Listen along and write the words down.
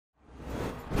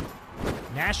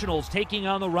Nationals taking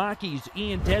on the Rockies.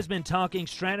 Ian Desmond talking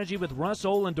strategy with Russ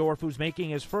Ohlendorf, who's making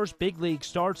his first big league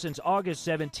start since August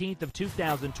 17th of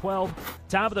 2012.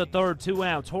 Top of the third, 2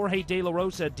 outs. Jorge De La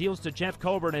Rosa deals to Jeff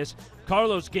Coburnis.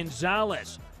 Carlos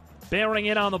Gonzalez bearing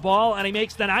in on the ball, and he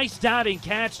makes the nice diving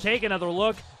catch. Take another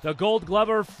look. The Gold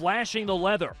Glover flashing the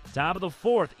leather. Top of the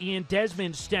fourth, Ian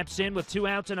Desmond steps in with 2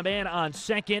 outs and a man on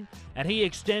second, and he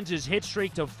extends his hit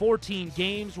streak to 14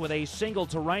 games with a single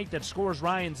to right that scores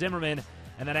Ryan Zimmerman,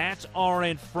 and the Nats are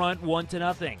in front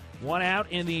 1-0. 1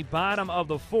 out in the bottom of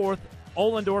the fourth.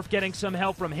 Ohlendorf getting some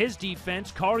help from his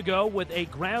defense. Cargo with a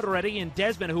ground already, and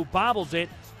Desmond, who bobbles it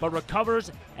but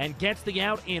recovers and gets the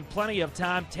out in plenty of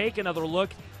time. Take another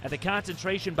look at the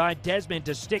concentration by Desmond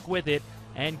to stick with it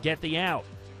and get the out.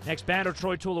 Next batter,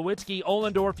 Troy Tulowitzki.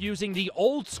 Ohlendorf using the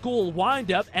old school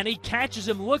windup, and he catches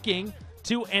him looking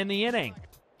to end the inning.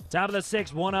 Top of the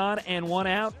sixth, 1 on and 1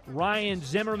 out. Ryan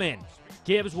Zimmerman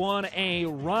gives one a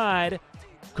ride.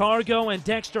 Cargo and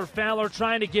Dexter Fowler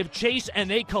trying to give chase, and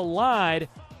they collide.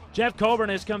 Jeff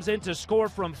Coburnis comes in to score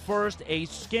from first. A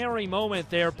scary moment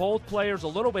there. Both players a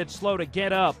little bit slow to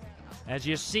get up. As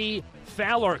you see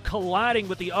Fowler colliding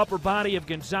with the upper body of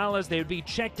Gonzalez. They would be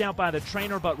checked out by the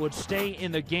trainer but would stay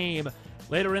in the game.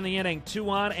 Later in the inning, 2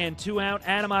 on and 2 out.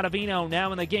 Adam Ottavino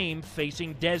now in the game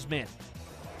facing Desmond.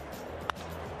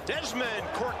 Desmond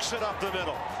corks it up the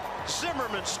middle.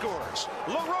 Zimmerman scores.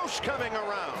 LaRoche coming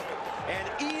around.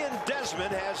 And Ian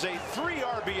Desmond has a 3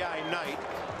 RBI night.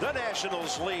 The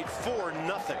Nationals lead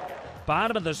 4-0.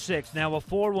 Bottom of the sixth, now a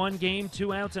 4-1 game,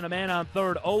 2 outs and a man on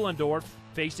third. Ohlendorf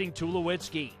facing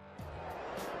Tulowitzki.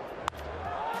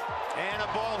 And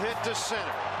a ball hit to center.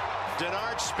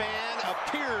 Denard Span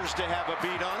appears to have a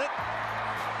beat on it.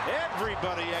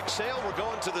 Everybody exhale. We're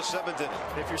going to the 7th inning.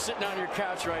 If you're sitting on your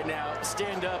couch right now,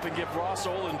 stand up and give Ross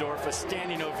Ohlendorf a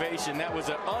standing ovation. That was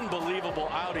an unbelievable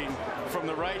outing from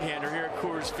the right-hander here at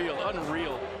Coors Field.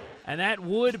 Unreal. And that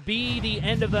would be the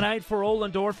end of the night for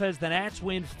Ohlendorf as the Nats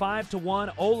win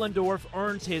 5-1. Ohlendorf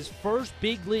earns his first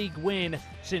big league win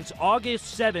since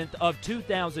August 7th of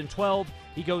 2012.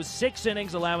 He goes 6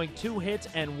 innings, allowing 2 hits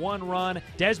and 1 run.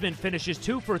 Desmond finishes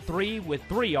 2 for 3 with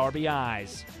 3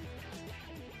 RBIs.